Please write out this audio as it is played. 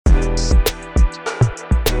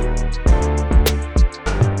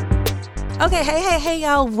Okay, hey,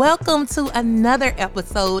 y'all. Welcome to another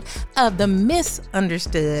episode of the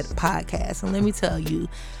Misunderstood podcast. And let me tell you,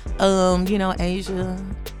 Asia,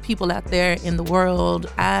 people out there in the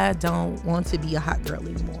world, I don't want to be a hot girl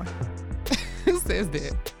anymore. Who says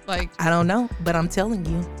that? I don't know, but I'm telling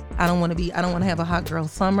you, I don't want to have a hot girl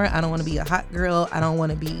summer. I don't want to be a hot girl. I don't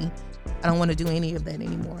want to do any of that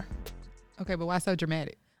anymore. Okay, but why so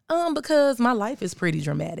dramatic? Because my life is pretty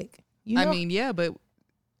dramatic. I mean, yeah, but...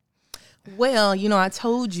 Well, I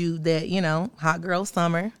told you that, hot girl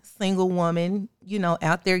summer, single woman,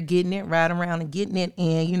 out there getting it, riding around and getting it.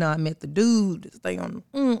 And, I met the dude to stay on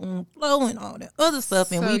the flow and all that other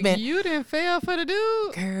stuff. And so you didn't fail for the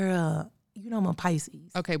dude? Girl, I'm a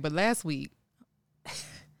Pisces. Okay, but last week.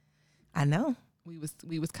 I know. We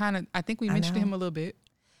was kind of, I think we mentioned him a little bit.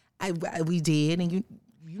 We did. And you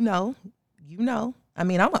know. I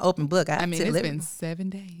mean, I'm an open book. It's been 7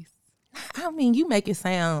 days. I mean, you make it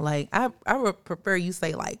sound like I would prefer you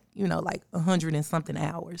say like 100 and something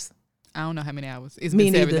hours. I don't know how many hours. It's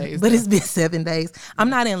been 7 days. But it's been 7 days. I'm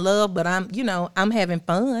not in love, but I'm having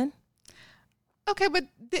fun. Okay, but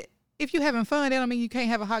if you're having fun, that don't mean you can't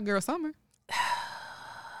have a hot girl summer.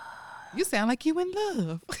 You sound like you in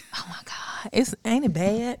love. Oh my God, ain't it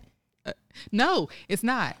bad? No, it's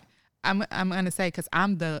not. I'm gonna say because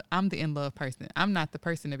I'm the in love person. I'm not the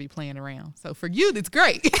person to be playing around. So for you, it's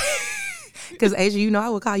great. Because Asia, I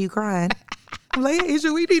would call you crying. I'm like,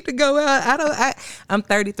 Asia, we need to go out. I'm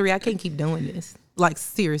 33. I can't keep doing this. Like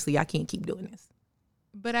seriously, I can't keep doing this.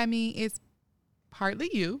 But I mean, it's partly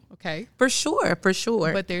you, okay? For sure.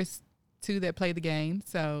 But there's two that play the game.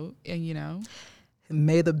 So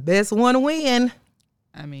may the best one win.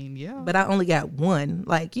 I mean, yeah. But I only got one.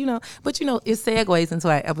 But it segues into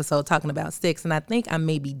our episode talking about sex, and I think I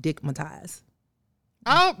may be dickmatized.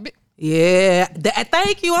 Oh, yeah.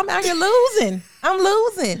 Thank you. I'm out here losing. I'm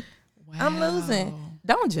losing. Wow. I'm losing.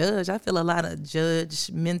 Don't judge. I feel a lot of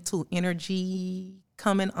judgmental energy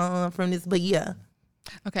coming on from this, but yeah.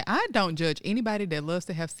 Okay, I don't judge anybody that loves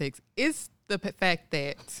to have sex. It's the fact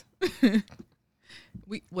that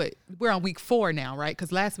we're on week 4 now, right?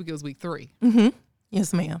 Because last week it was week 3. Mm-hmm.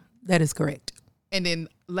 Yes, ma'am. That is correct. And then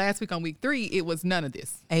last week on week 3, it was none of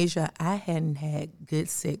this. Asia, I hadn't had good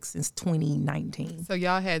sex since 2019. So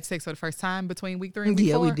y'all had sex for the first time between week 3 and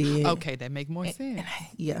week 4? Yeah, we did. Okay, that makes more sense.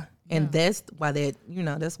 Yeah. And that's why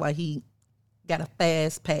that's why he got a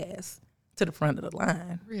fast pass to the front of the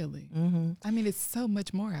line. Really? Mm-hmm. I mean, it's so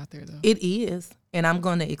much more out there, though. It is. And I'm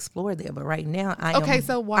going to explore that. But right now,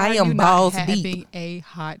 so why are you not having a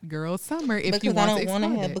hot girl summer if you want to explore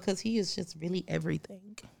that? Because he is just really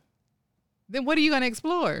everything. Then what are you going to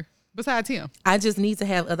explore besides him? I just need to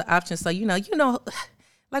have other options. So,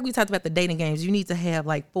 like we talked about the dating games, you need to have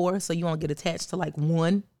like 4 so you won't get attached to like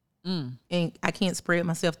 1. And I can't spread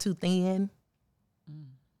myself too thin.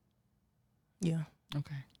 Yeah.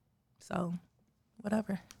 Okay. So,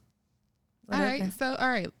 whatever. All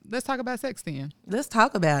right. Let's talk about sex then. Let's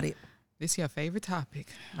talk about it. This is your favorite topic.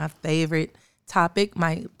 My favorite topic,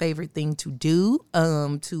 my favorite thing to do,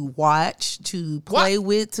 to watch, to play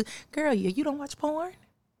with. Girl, you don't watch porn?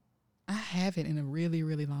 I haven't in a really,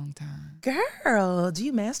 really long time. Girl, do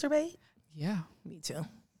you masturbate? Yeah. Me too.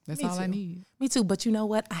 That's all I need. Me too, but you know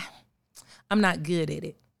what? I'm not good at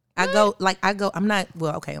it. I'm not,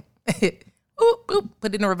 well, okay.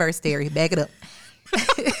 Put it in the reverse, Terry. Back it up.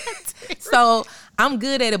 So I'm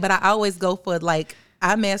good at it, but I always go for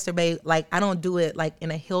I masturbate. I don't do it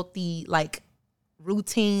in a healthy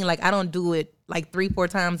routine. I don't do it 3-4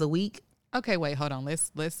 times a week. Okay, wait, hold on.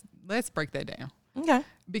 Let's break that down. Okay.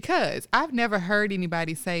 Because I've never heard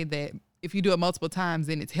anybody say that if you do it multiple times,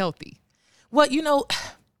 then it's healthy. Well,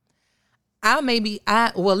 for me,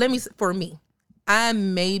 I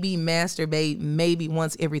maybe masturbate maybe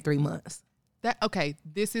once every 3 months.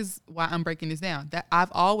 This is why I'm breaking this down. That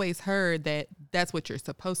I've always heard that that's what you're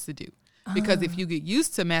supposed to do. Because if you get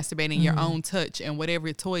used to masturbating your own touch and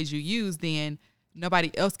whatever toys you use, then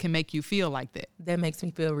nobody else can make you feel like that. That makes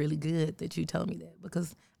me feel really good that you told me that,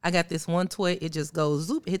 because I got this one toy, it just goes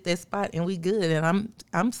zoop, hit that spot, and we good. And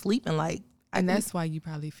I'm sleeping that's why you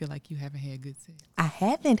probably feel like you haven't had good sex. I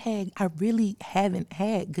really haven't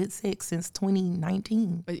had good sex since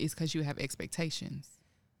 2019. But it's because you have expectations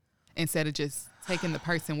instead of just taking the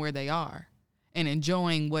person where they are and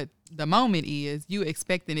enjoying what the moment is. You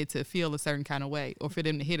expecting it to feel a certain kind of way or for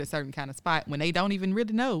them to hit a certain kind of spot when they don't even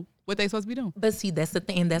really know what they're supposed to be doing. But see, that's the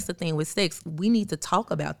thing. That's the thing with sex. We need to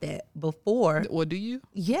talk about that before. Or do you?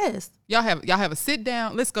 Yes. Y'all have a sit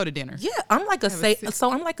down. Let's go to dinner. Yeah, I'm like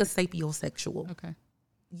I'm like a sapiosexual. Okay.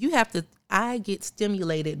 You have to. I get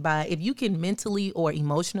stimulated by, if you can mentally or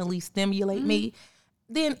emotionally stimulate me.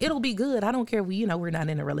 then it'll be good. I don't care if we're not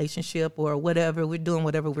in a relationship or whatever. We're doing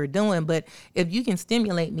whatever we're doing. But if you can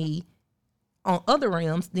stimulate me on other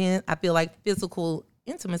realms, then I feel like physical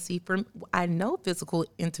intimacy for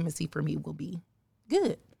me will be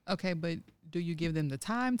good. Okay, but do you give them the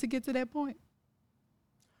time to get to that point?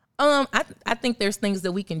 I think there's things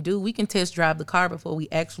that we can do. We can test drive the car before we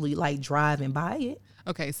actually like drive and buy it.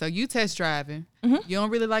 Okay, so you test driving. You don't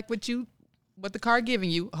really like what the car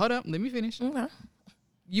giving you. Hold up, let me finish. Okay.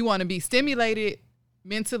 You want to be stimulated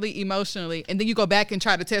mentally, emotionally, and then you go back and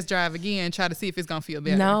try to test drive again, try to see if it's gonna feel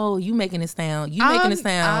better. No, you making it sound.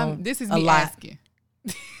 This is me asking.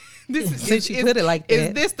 Since you put it like that.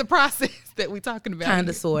 Is this the process that we're talking about? Kind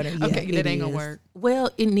of, sort of. Yeah, okay, that ain't gonna work.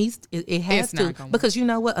 Well, it has to, because you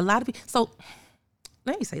know what? A lot of people. So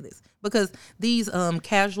let me say this, because these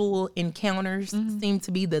casual encounters seem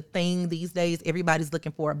to be the thing these days. Everybody's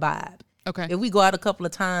looking for a vibe. Okay. If we go out a couple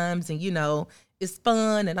of times and it's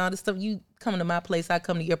fun and all this stuff, you come to my place, I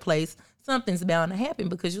come to your place, something's bound to happen,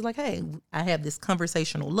 because you're like, hey, I have this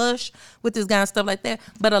conversational lush with this guy and stuff like that.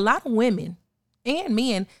 But a lot of women and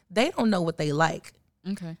men, they don't know what they like.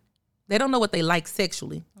 Okay. They don't know what they like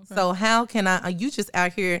sexually. Okay. So how can you just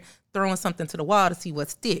out here throwing something to the wall to see what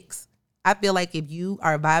sticks? I feel like if you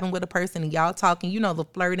are vibing with a person and y'all talking, the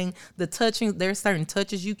flirting, the touching, there's certain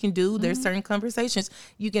touches you can do. There's certain conversations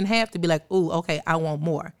you can have to be like, ooh, okay, I want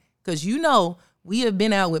more. Because we have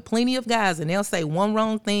been out with plenty of guys and they'll say one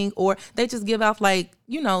wrong thing, or they just give off like,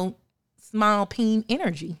 small peen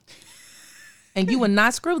energy. And you would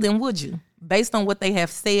not screw them, would you? Based on what they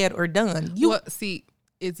have said or done. See,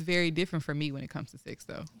 it's very different for me when it comes to sex,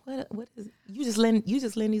 though. What is it? You just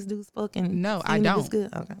letting these dudes fuck and no, I don't. It's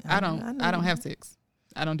good. Okay. I don't have sex.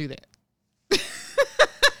 I don't do that.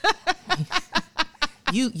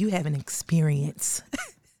 You have an experience.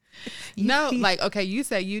 Okay, you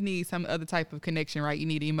say you need some other type of connection, right? You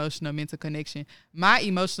need emotional, mental connection. My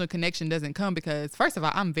emotional connection doesn't come because, first of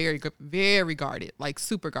all, I'm very, very guarded, like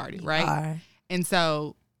super guarded, right? And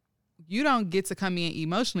so you don't get to come in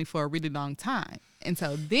emotionally for a really long time. And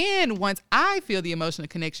so then once I feel the emotional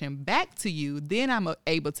connection back to you, then I'm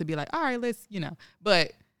able to be like, all right, let's,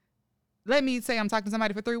 but let me say I'm talking to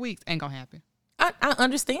somebody for 3 weeks, ain't gonna happen. I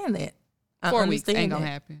understand that. 4 weeks ain't gonna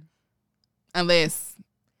happen. Unless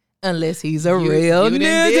he's a real nigga.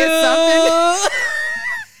 Did something.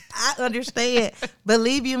 I understand.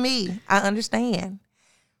 Believe you me, I understand.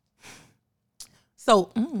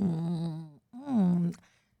 So,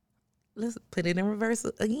 let's put it in reverse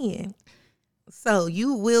again. So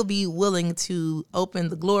you will be willing to open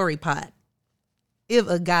the glory pot if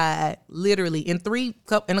a guy literally in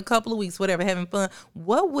a couple of weeks, whatever, having fun,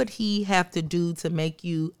 what would he have to do to make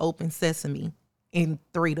you open sesame in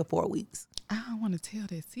 3 to 4 weeks? I don't want to tell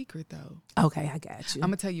that secret, though. Okay, I got you. I'm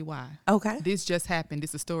going to tell you why. Okay. This just happened.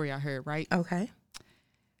 This is a story I heard, right? Okay.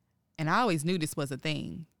 And I always knew this was a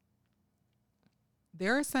thing.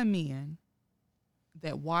 There are some men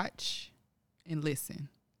that watch and listen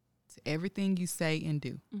to everything you say and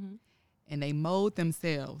do. Mm-hmm. And they mold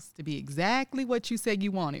themselves to be exactly what you said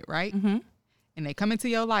you wanted, right? Mm-hmm. And they come into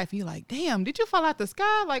your life and you're like, damn, did you fall out the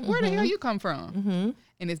sky? Like, where the hell you come from? Mm-hmm.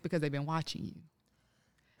 And it's because they've been watching you.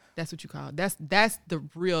 That's what you call it. That's a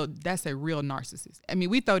real narcissist. I mean,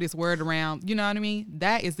 we throw this word around, you know what I mean?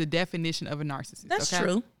 That is the definition of a narcissist. That's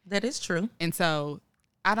true. That is true. And so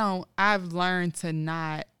I've learned to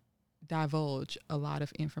not divulge a lot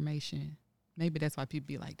of information. Maybe that's why people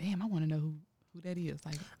be like, damn, I want to know who that is.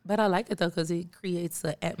 Like, but I like it though, because it creates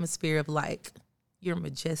an atmosphere of like, you're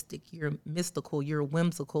majestic, you're mystical, you're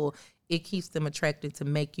whimsical. It keeps them attracted to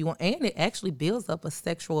make you, and it actually builds up a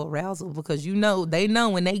sexual arousal, because they know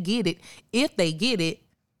when they get it, if they get it,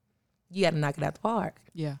 you got to knock it out the park.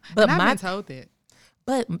 Yeah, but I've been told that.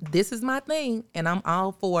 But this is my thing, and I'm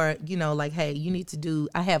all for, like, hey,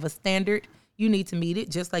 I have a standard, you need to meet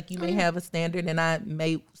it, just like you may have a standard, and I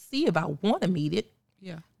may see if I want to meet it.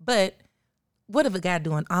 Yeah. But what if a guy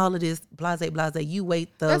doing all of this, blase, you wait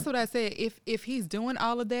That's what I said. If he's doing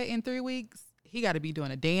all of that in 3 weeks, he got to be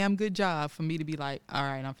doing a damn good job for me to be like, all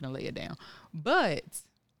right, I'm finna lay it down. But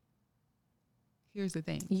here's the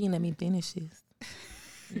thing. You didn't let me finish this.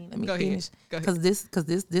 You didn't let me finish. Go ahead. Because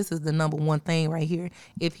this is the number one thing right here.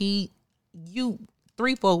 If 3-4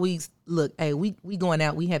 weeks, look, hey, we going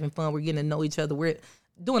out, we having fun, we're getting to know each other, we're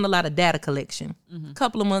doing a lot of data collection. A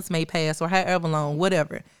couple of months may pass, or however long,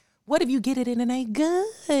 whatever. What if you get it and it ain't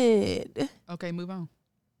good? Okay, move on.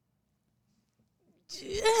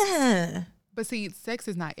 Yeah. But see, sex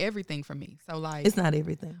is not everything for me. So like, it's not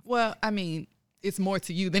everything. Well, I mean, it's more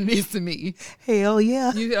to you than it is to me. Hell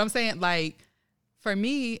yeah. You know what I'm saying? Like, for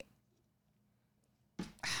me,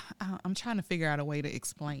 I'm trying to figure out a way to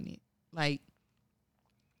explain it. Like,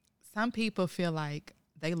 some people feel like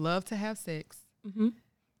they love to have sex. Mm-hmm.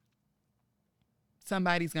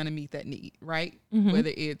 Somebody's going to meet that need, right? Mm-hmm.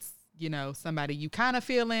 Whether it's, somebody you kind of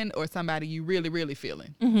feeling or somebody you really, really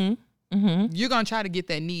feeling. Mm-hmm. Mm-hmm. You're going to try to get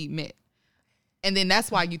that need met. And then that's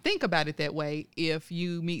why you think about it that way. If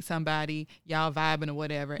you meet somebody, y'all vibing or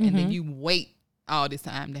whatever, and then you wait all this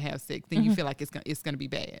time to have sex, then you feel like it's gonna be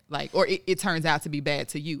bad. Like, or it turns out to be bad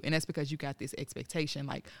to you. And that's because you got this expectation.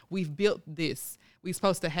 Like, we've built this. We're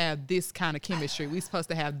supposed to have this kind of chemistry. We're supposed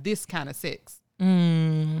to have this kind of sex.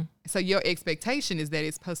 So your expectation is that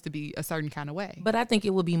it's supposed to be a certain kind of way. But I think it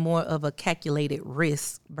would be more of a calculated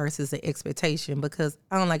risk versus an expectation, because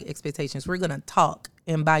I don't like expectations. We're going to talk,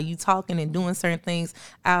 and by you talking and doing certain things,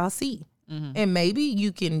 I'll see. And maybe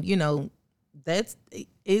you can,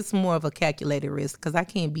 it's more of a calculated risk, because I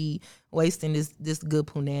can't be wasting this good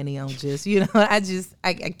punani on just,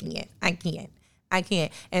 I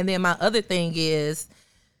can't. And then my other thing is,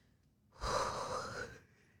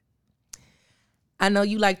 I know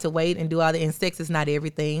you like to wait and do all and sex is not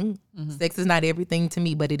everything. Sex is not everything to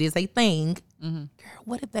me, but it is a thing. Girl,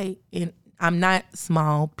 what if and I'm not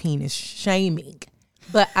small penis shaming,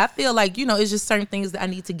 but I feel like, it's just certain things that I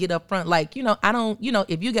need to get up front. Like, I don't,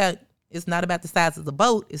 if you got, it's not about the size of the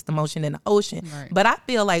boat, it's the motion in the ocean. Right. But I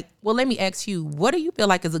feel like, well, let me ask you, what do you feel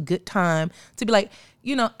like is a good time to be like,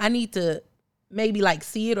 I need to maybe like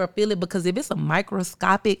see it or feel it? Because if it's a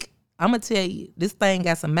microscopic, I'm gonna tell you, this thing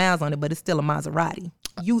got some miles on it, but it's still a Maserati.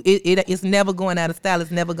 It's never going out of style. It's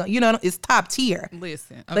never going. It's top tier.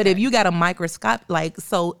 Listen, okay. But if you got a microscope,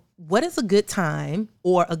 so what is a good time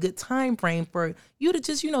or a good time frame for you to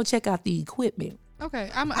just check out the equipment? Okay,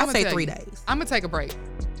 I say 3 days. I'm gonna take a break.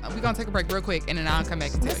 We're gonna take a break real quick, and then I'll come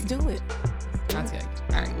back and tell you. Let's do it. I'll tell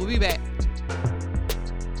you. All right, we'll be back.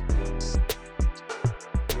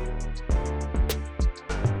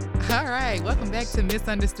 All right, welcome back to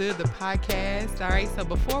Misunderstood, the podcast. All right, so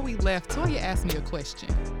before we left, Toya asked me a question.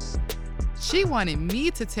 She wanted me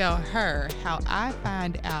to tell her how I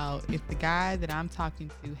find out if the guy that I'm talking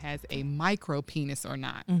to has a micro penis or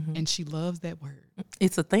not. And she loves that word.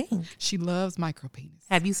 It's a thing. She loves micro penis.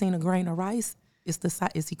 Have you seen a grain of rice?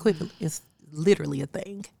 It's equivalent. It's literally a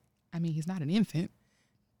thing. I mean, he's not an infant.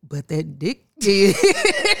 But that dick is.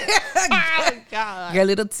 Oh, God. Girl,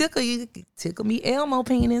 it'll tickle you. Tickle me Elmo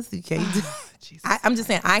penis. You can't do. I'm just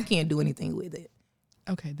saying, I can't do anything with it.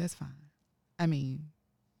 Okay, that's fine. I mean.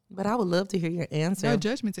 But I would love to hear your answer. No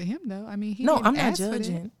judgment to him, though. I mean, I'm not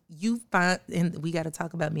judging. You find, and we got to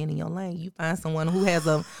talk about being in your lane. You find someone who has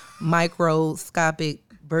a microscopic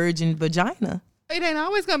virgin vagina. It ain't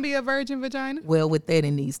always going to be a virgin vagina. Well, with that,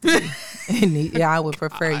 it needs to be. I would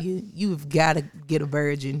prefer you've got to get a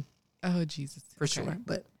virgin. Oh, Jesus. For sure.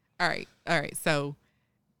 But All right. So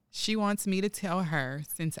she wants me to tell her,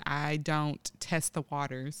 since I don't test the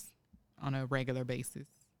waters on a regular basis,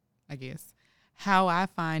 I guess, how I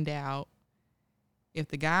find out if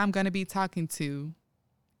the guy I'm going to be talking to,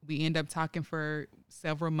 we end up talking for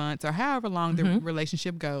several months or however long the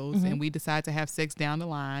relationship goes, and we decide to have sex down the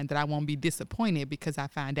line, that I won't be disappointed because I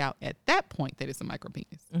find out at that point that it's a micro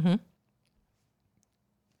penis.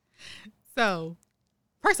 So,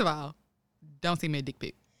 first of all, don't send me a dick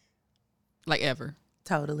pic. Like, ever.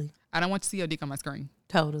 Totally. I don't want to see your dick on my screen.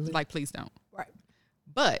 Totally. Like, please don't. Right.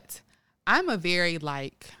 But I'm a very,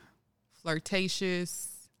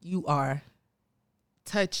 flirtatious. You are.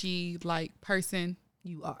 Touchy, person.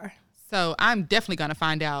 You are. So I'm definitely going to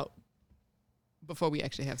find out before we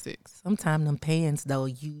actually have sex. Sometimes them pants, though,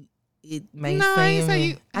 it may no,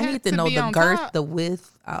 seem. I need to know the girth, top. the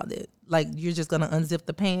width, all that. Like, you're just going to unzip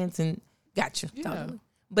the pants and gotcha. Yeah. Totally.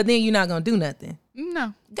 But then you're not going to do nothing.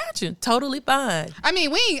 No. Gotcha. Totally fine. I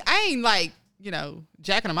mean, I ain't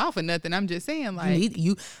jacking them off or nothing. I'm just saying,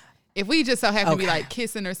 if we just so happen to be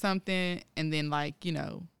kissing or something and then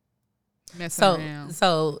messing around.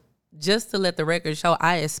 So just to let the record show,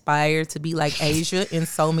 I aspire to be like Asia in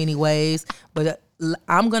so many ways. But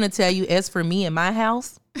I'm going to tell you, as for me in my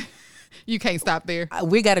house, you can't stop there.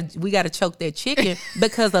 We gotta choke that chicken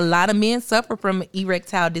because a lot of men suffer from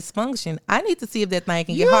erectile dysfunction. I need to see if that thing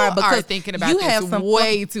can get hard, because you are thinking about this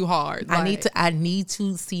way too hard. I need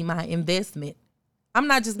to see my investment. I'm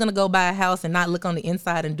not just gonna go buy a house and not look on the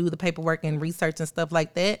inside and do the paperwork and research and stuff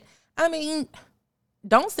like that. I mean,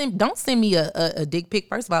 don't send me a dick pic,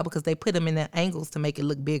 first of all, because they put them in the angles to make it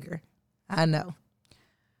look bigger. I know.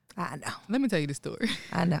 Let me tell you the story.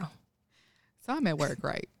 I know. So I'm at work,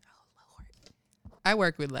 right? I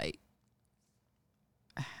work with can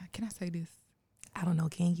I say this? I don't know.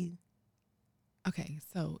 Can you? Okay,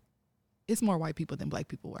 so it's more white people than black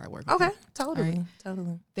people where I work. Okay, with. totally, Right.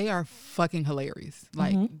 totally. They are fucking hilarious.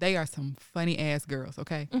 Like they are some funny ass girls.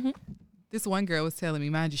 Okay. This one girl was telling me,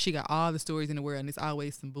 mind you, she got all the stories in the world and it's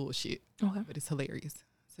always some bullshit, but it's hilarious.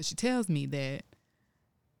 So she tells me that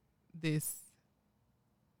this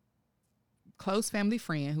close family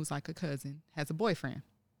friend who's like a cousin has a boyfriend.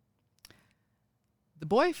 The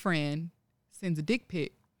boyfriend sends a dick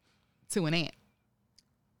pic to an aunt.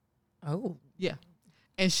 Oh, Yeah.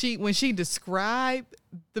 And when she described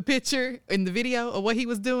the picture in the video of what he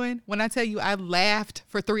was doing, when I tell you I laughed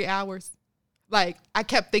for 3 hours, like I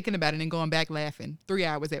kept thinking about it and going back laughing 3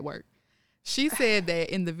 hours at work. She said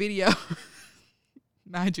that in the video,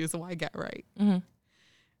 mind you, it's a white guy, right?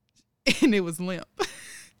 And it was limp.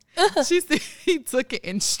 She said he took it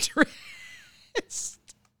and stretched.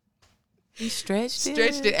 he stretched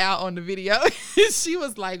it out on the video. She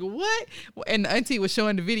was like, what? And the auntie was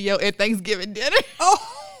showing the video at Thanksgiving dinner.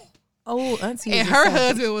 Oh, auntie. And her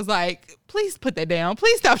husband was like, please put that down.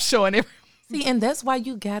 Please stop showing it. See, and that's why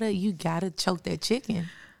you gotta choke that chicken.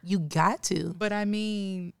 You got to. But I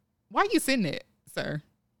mean, why are you sitting there, sir?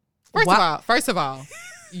 First of all,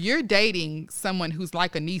 you're dating someone who's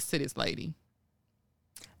like a niece to this lady.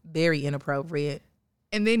 Very inappropriate.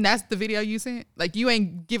 And then that's the video you sent? Like, you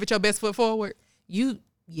ain't give it your best foot forward?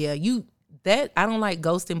 That I don't like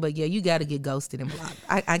ghosting, but yeah, you got to get ghosted and blocked.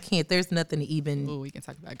 I can't. There's nothing to even. Oh, we can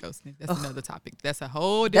talk about ghosting. That's another topic. That's a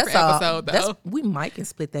whole different episode, though. We might can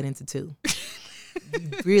split that into two. You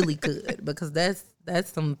really could, because that's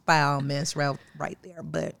some foul mess right there.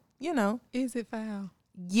 But you know, is it foul?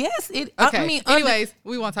 Yes, it. Okay. I mean, anyways,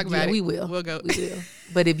 we won't talk about it. We will. We'll go. We will.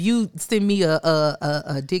 But if you send me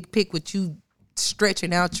a dick pic with you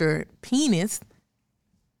stretching out your penis,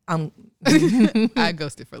 I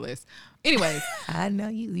ghosted for less. Anyways, I know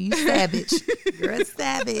you savage. You're a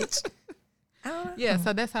savage. Yeah,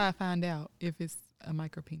 so that's how I find out if it's a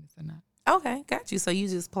micro penis or not. Okay, got you. So you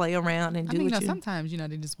just play around and do what you. Sometimes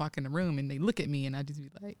they just walk in the room and they look at me and I just be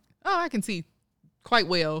like, oh, I can see quite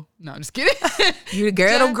well. No, I'm just kidding. You the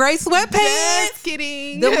girl them gray sweatpants. Just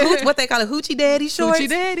kidding. What they call a hoochie daddy shorts. Hoochie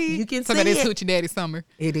daddy. You can see it. It's hoochie daddy summer.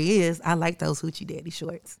 It is. I like those hoochie daddy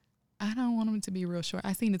shorts. I don't want them to be real short.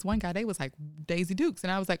 I seen this one guy, they was like Daisy Dukes.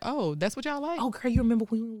 And I was like, oh, that's what y'all like? Oh, girl, you remember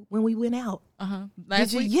when we went out?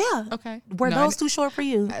 Last week? Yeah. Okay. Were those too short for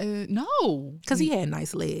you? No. Because he had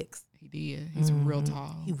nice legs. He did. He's real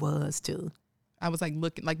tall. He was too. I was like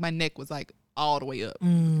looking, like my neck was like all the way up.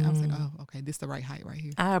 I was like, oh, okay, this is the right height right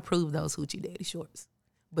here. I approve those hoochie daddy shorts.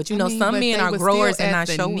 But some men are growers and not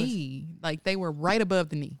showers. Knee. Like they were right above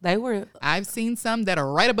the knee. They were. I've seen some that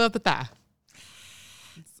are right above the thigh.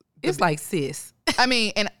 It's like sis. I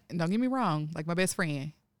mean, and don't get me wrong, like my best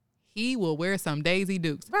friend, he will wear some Daisy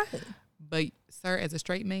Dukes. Right. But, sir, as a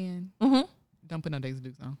straight man, don't put no Daisy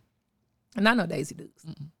Dukes on. Not no Daisy Dukes.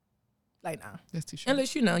 Like, nah. That's too short.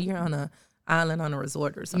 Unless, you're on a island on a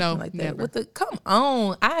resort or something like that. Never. Come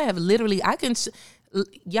on. I have literally,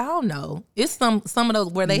 y'all know, it's some of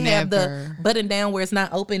those where they have the button down where it's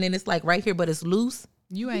not open and it's like right here, but it's loose.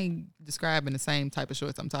 You ain't describing the same type of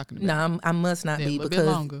shorts I'm talking about. No, I must not be a little because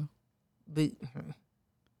bit longer. But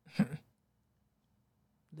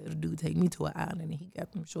little dude take me to an island and he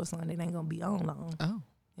got them shorts on. It ain't gonna be on long. Oh,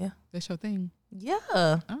 yeah, that's your thing. Yeah.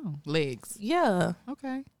 Oh, legs. Yeah.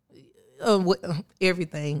 Okay.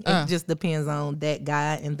 Everything. It just depends on that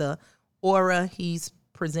guy and the aura he's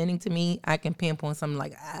presenting to me. I can pinpoint something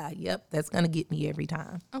like, yep, that's gonna get me every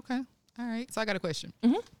time. Okay. All right. So I got a question.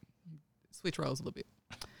 Switch roles a little bit.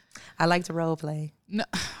 I like to role play. No,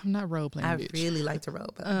 I'm not role playing. I really like to role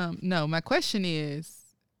play. No, my question is,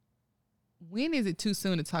 when is it too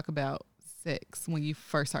soon to talk about sex when you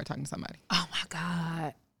first start talking to somebody? Oh my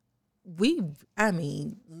God.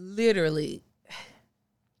 Literally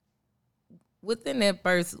within that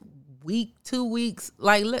first week, 2 weeks,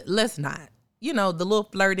 like let's not. The little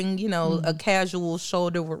flirting, a casual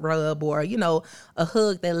shoulder rub or, a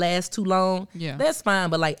hug that lasts too long. Yeah. That's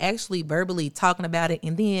fine. But like actually verbally talking about it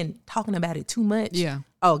and then talking about it too much. Yeah.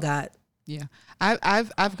 Oh God. Yeah.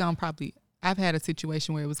 I've gone I've had a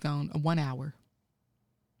situation where it was gone 1 hour.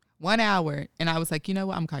 1 hour. And I was like, you know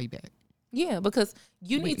what? I'm gonna call you back. Yeah, because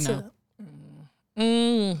you need to.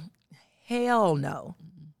 Hell no.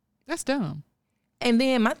 That's dumb. And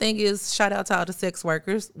then my thing is, shout out to all the sex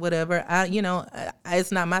workers, whatever.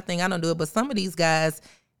 It's not my thing. I don't do it. But some of these guys,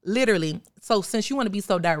 literally. So since you want to be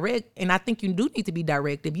so direct, and I think you do need to be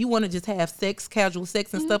direct, if you want to just have sex, casual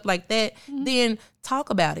sex and stuff like that, then talk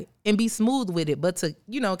about it and be smooth with it. But to,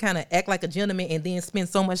 kind of act like a gentleman and then spend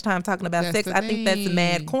so much time talking about sex, I think that's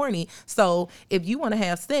mad corny. So if you want to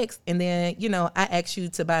have sex and then, I ask you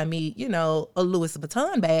to buy me, a Louis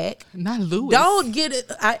Vuitton bag. Not Louis. Don't get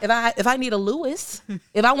it. If I need a Louis,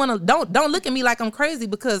 if I want to, don't look at me like I'm crazy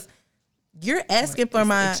because you're asking for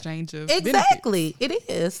my exchange of exactly benefits.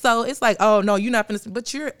 It is. So it's like, oh no, you're not gonna,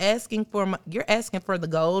 but you're asking for the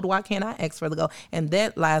gold. Why can't I ask for the gold? And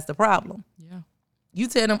that lies the problem. Yeah. You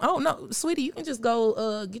tell them, oh no, sweetie, you can just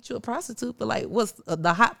go get you a prostitute for like what's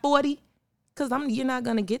the hot 40, because you're not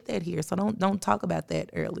gonna get that here. So don't talk about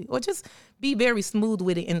that early, or just be very smooth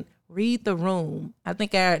with it and read the room. I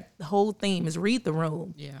think our whole theme is read the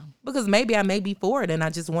room. Yeah. Because maybe I may be for it and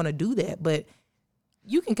I just want to do that, but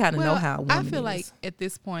you can kind of know how a woman I feel is. like at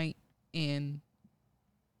this point in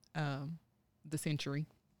the century,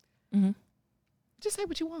 just say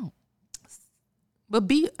what you want. But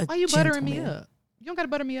be a Why you gentleman. buttering me up? You don't got to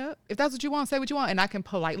butter me up. If that's what you want, say what you want, and I can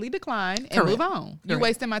politely decline and Correct. move on. You're Correct.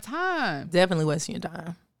 wasting my time. Definitely wasting your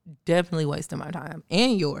time. Definitely wasting my time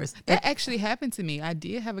and yours. That actually happened to me. I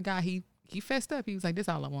did have a guy, he fessed up. He was like, this is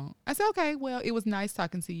all I want. I said, okay, well, it was nice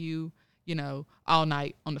talking to you, all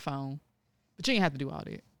night on the phone. But you didn't have to do all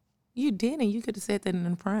that. You didn't. You could have said that in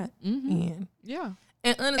the front. Mm-hmm. Yeah.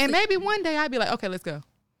 And honestly, And maybe one day I'd be like, okay, let's go.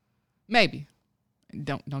 Maybe.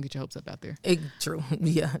 Don't get your hopes up out there. true.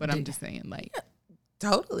 Yeah. But I'm just saying, like.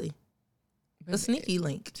 Totally. But A sneaky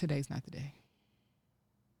link. Today's not the day.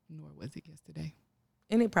 Nor was it yesterday.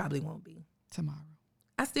 And it probably won't be. Tomorrow.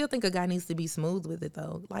 I still think a guy needs to be smooth with it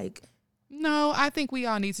though. Like. No, I think we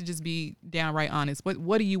all need to just be downright honest.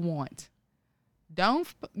 What do you want? Don't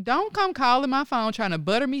come calling my phone trying to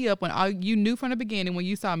butter me up when all you knew from the beginning when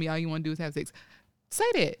you saw me all you want to do is have sex. Say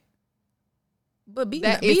that. But be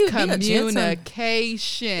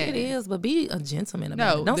communication. It is, but be a gentleman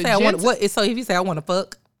about No, it. Don't say I want what. So if you say I want to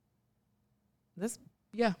fuck, that's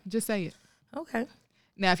just say it. okay.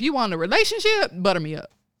 Now, if you want a relationship, butter me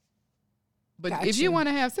up. But Gotcha. if you want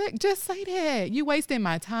to have sex, just say that. You wasting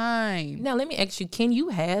my time. Now let me ask you: can you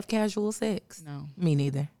have casual sex? No, Me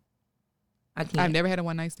neither. I can't. I've never had a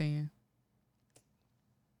one night stand.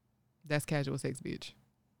 That's casual sex, bitch.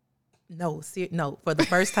 No, no. For the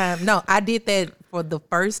first time, no, I did that for the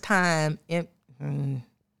first time.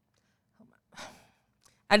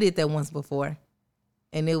 I did that once before,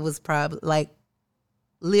 and it was probably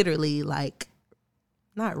literally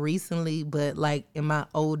not recently, but like in my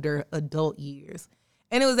older adult years,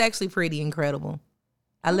 and it was actually pretty incredible.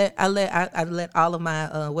 I let all of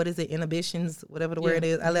my inhibitions, whatever the word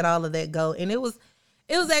is. I let all of that go, and it was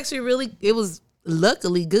actually it was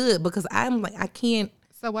luckily good because I'm like I can't.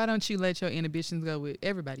 So why don't you let your inhibitions go with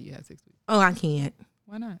everybody you have sex with? Oh, I can't.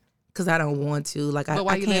 Why not? Because I don't want to. But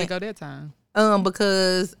why you let it can't go that time?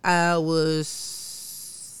 because I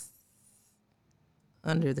was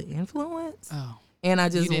under the influence. Oh. And I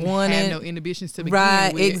just you didn't wanted have no inhibitions to begin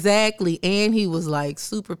right, with. exactly. And he was like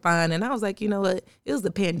super fine. And I was like, you know what? It was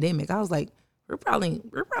the pandemic. I was like, we're probably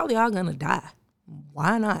all gonna die.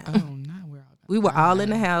 Why not? Oh, not we're all gonna We were die. all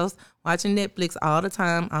in the house watching Netflix all the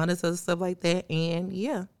time, all this other stuff like that. And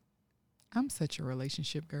yeah. I'm such a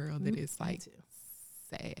relationship girl that it's like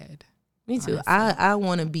sad. Me too. Honestly. I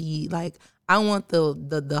want to be like, I want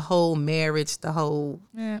the whole marriage, the whole.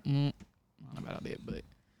 I don't know about all that, but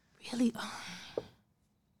Really?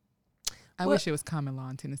 I wish it was common law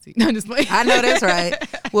in Tennessee. No, just like I know that's right.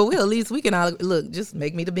 Well, at least we can all look. Just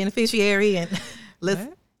make me the beneficiary and let's.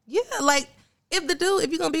 What? Yeah, like if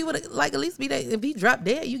you're gonna be with it, like at least be that. If he drop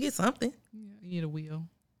dead, you get something. You need a will.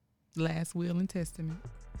 Last will and testament.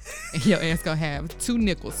 And your ass gonna have 2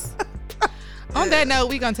 nickels. On that note,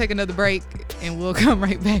 we're gonna take another break and we'll come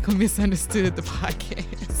right back on Misunderstood the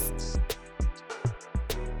podcast.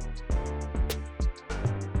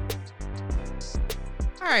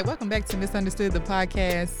 All right, welcome back to Misunderstood the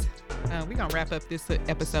podcast. We're gonna wrap up this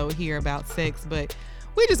episode here about sex, but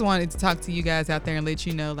we just wanted to talk to you guys out there and let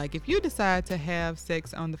you know, like, if you decide to have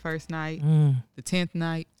sex on the first night, the 10th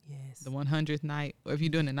night, Yes. the 100th night, or if you're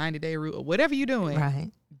doing the 90-day route or whatever you're doing,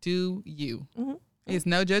 Right. do you. Mm-hmm. It's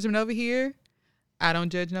no judgment over here. I don't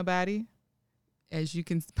judge nobody. As you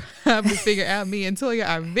can probably figure out, me and Toya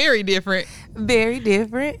are very different. Very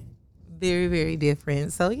different. Very, very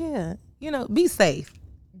different. So yeah, be safe.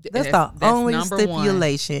 That's the only number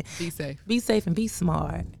stipulation. One. Be safe. Be safe and be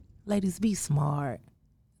smart. Ladies, be smart.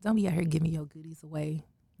 Don't be out here giving your goodies away.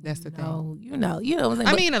 That's the thing. You know what I'm saying?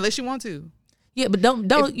 I mean, unless you want to. Yeah, but don't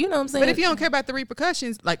you know what I'm saying? But if you don't care about the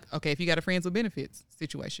repercussions, like, okay, if you got a friends with benefits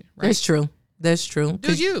situation, right? That's true. That's true.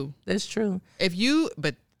 Do you? That's true.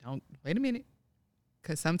 But don't wait a minute,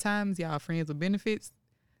 because sometimes y'all friends with benefits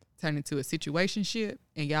turn into a situationship,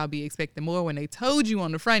 and y'all be expecting more when they told you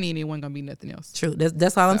on the front end it wasn't gonna be nothing else. True.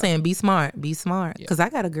 That's all I'm saying. Be smart. Be smart. Because I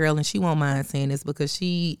got a girl, and she won't mind saying this because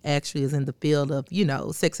she actually is in the field of,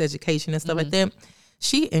 sex education and stuff like that.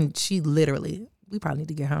 She literally, we probably need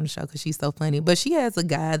to get her on the show because she's so funny. But she has a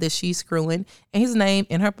guy that she's screwing, and his name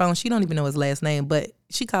in her phone, she don't even know his last name, but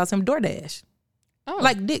she calls him DoorDash. Oh.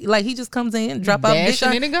 Like Dick, like he just comes in, drop off Dick,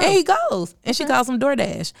 and he goes. And she calls him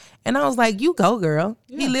DoorDash. And I was like, you go, girl.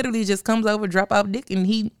 Yeah. He literally just comes over, drop off Dick, and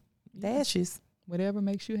he dashes. Whatever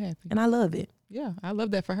makes you happy. And I love it. Yeah, I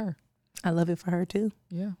love that for her. I love it for her too.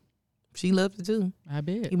 Yeah. She loves it too. I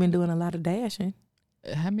bet. You've been doing a lot of dashing.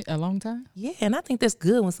 A long time? Yeah, and I think that's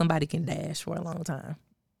good when somebody can dash for a long time.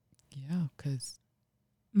 Yeah, because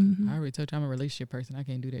I already told you I'm a relationship person. I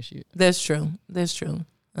can't do that shit. That's true. That's true.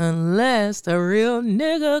 Unless the real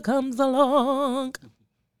nigga comes along.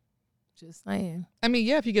 Just saying. I mean,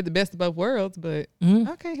 yeah, if you get the best of both worlds, but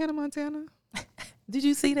I can't Hannah Montana. Did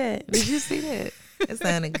you see that? That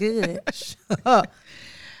sounded good. All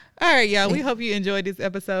right, y'all. We hope you enjoyed this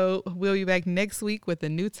episode. We'll be back next week with a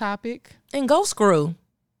new topic. And go screw.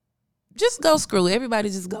 Just go screw. Everybody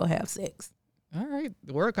just go have sex. All right.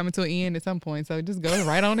 The world coming to an end at some point, so just go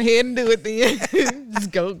right on ahead and do it then.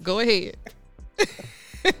 Just go ahead.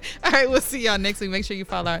 All right, we'll see y'all next week. Make sure you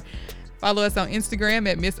follow us on Instagram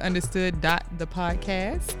at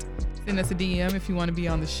misunderstood.thepodcast. Send us a DM if you want to be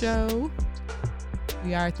on the show.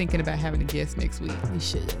 We are thinking about having a guest next week. We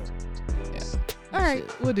should. Yeah. All right,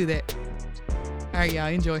 we'll do that. All right, y'all.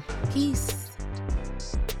 Enjoy. Peace.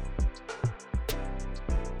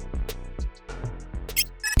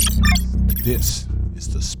 This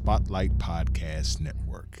is the Spotlight Podcast Network.